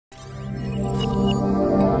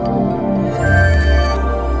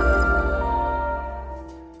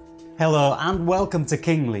and welcome to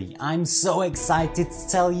Kingly. I'm so excited to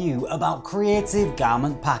tell you about Creative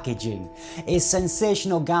Garment Packaging, a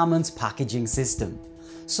sensational garment packaging system.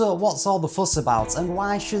 So what's all the fuss about and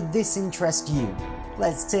why should this interest you?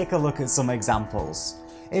 Let's take a look at some examples.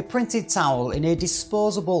 A printed towel in a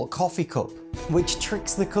disposable coffee cup, which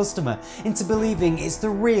tricks the customer into believing it's the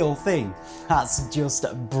real thing. That's just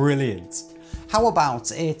brilliant. How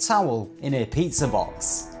about a towel in a pizza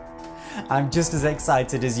box? I'm just as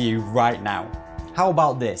excited as you right now. How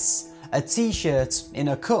about this? A t-shirt in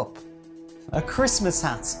a cup. A Christmas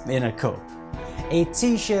hat in a cup. A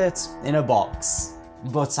t-shirt in a box.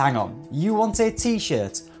 But hang on, you want a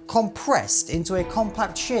t-shirt compressed into a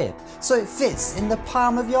compact shape so it fits in the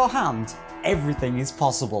palm of your hand? Everything is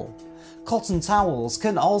possible. Cotton towels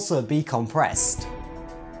can also be compressed.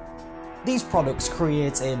 These products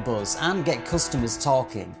create a buzz and get customers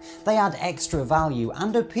talking. They add extra value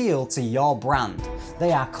and appeal to your brand.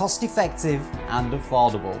 They are cost effective and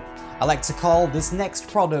affordable. I like to call this next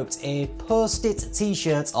product a post-it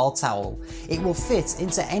t-shirt or towel. It will fit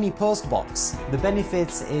into any post box. The benefit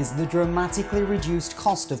is the dramatically reduced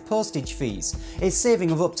cost of postage fees, a saving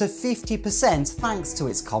of up to 50% thanks to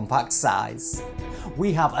its compact size.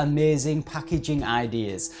 We have amazing packaging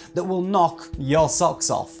ideas that will knock your socks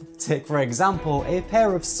off. Take for example a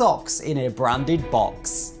pair of socks in a branded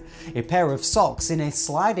box, a pair of socks in a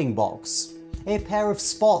sliding box, a pair of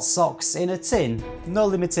sports socks in a tin. No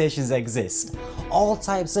limitations exist. All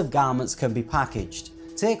types of garments can be packaged.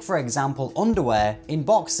 Take for example underwear in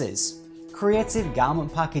boxes. Creative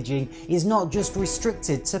garment packaging is not just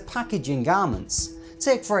restricted to packaging garments.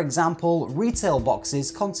 Take for example retail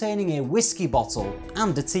boxes containing a whiskey bottle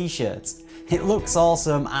and a t-shirt. It looks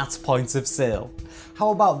awesome at point of sale. How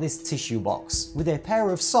about this tissue box with a pair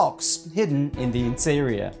of socks hidden in the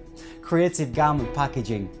interior? Creative garment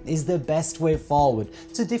packaging is the best way forward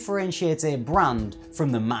to differentiate a brand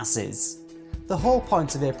from the masses. The whole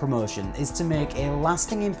point of a promotion is to make a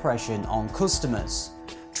lasting impression on customers.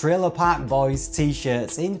 Trailer Park Boys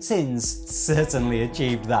t-shirts in tins certainly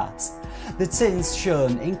achieved that. The tins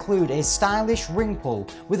shown include a stylish ring pull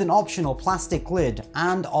with an optional plastic lid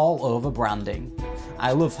and all over branding.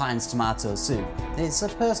 I love Heinz tomato soup, it's a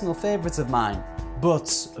personal favourite of mine.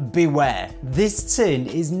 But beware, this tin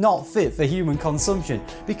is not fit for human consumption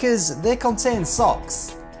because they contain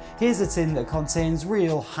socks. Here's a tin that contains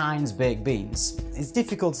real Heinz baked beans. It's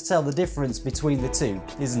difficult to tell the difference between the two,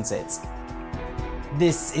 isn't it?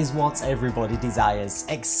 This is what everybody desires,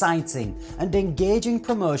 exciting and engaging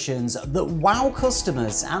promotions that wow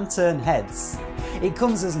customers and turn heads. It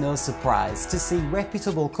comes as no surprise to see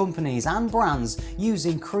reputable companies and brands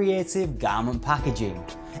using creative garment packaging.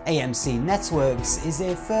 AMC Networks is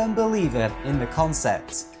a firm believer in the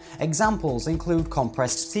concept. Examples include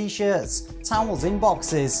compressed t-shirts, towels in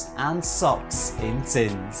boxes and socks in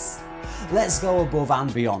tins. Let's go above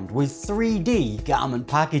and beyond with 3D garment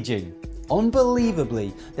packaging.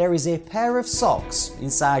 Unbelievably, there is a pair of socks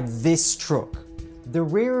inside this truck. The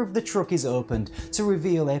rear of the truck is opened to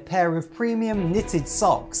reveal a pair of premium knitted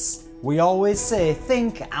socks. We always say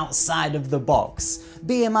think outside of the box,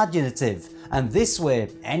 be imaginative, and this way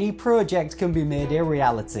any project can be made a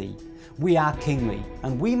reality. We are Kingly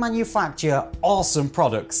and we manufacture awesome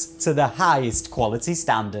products to the highest quality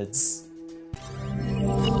standards.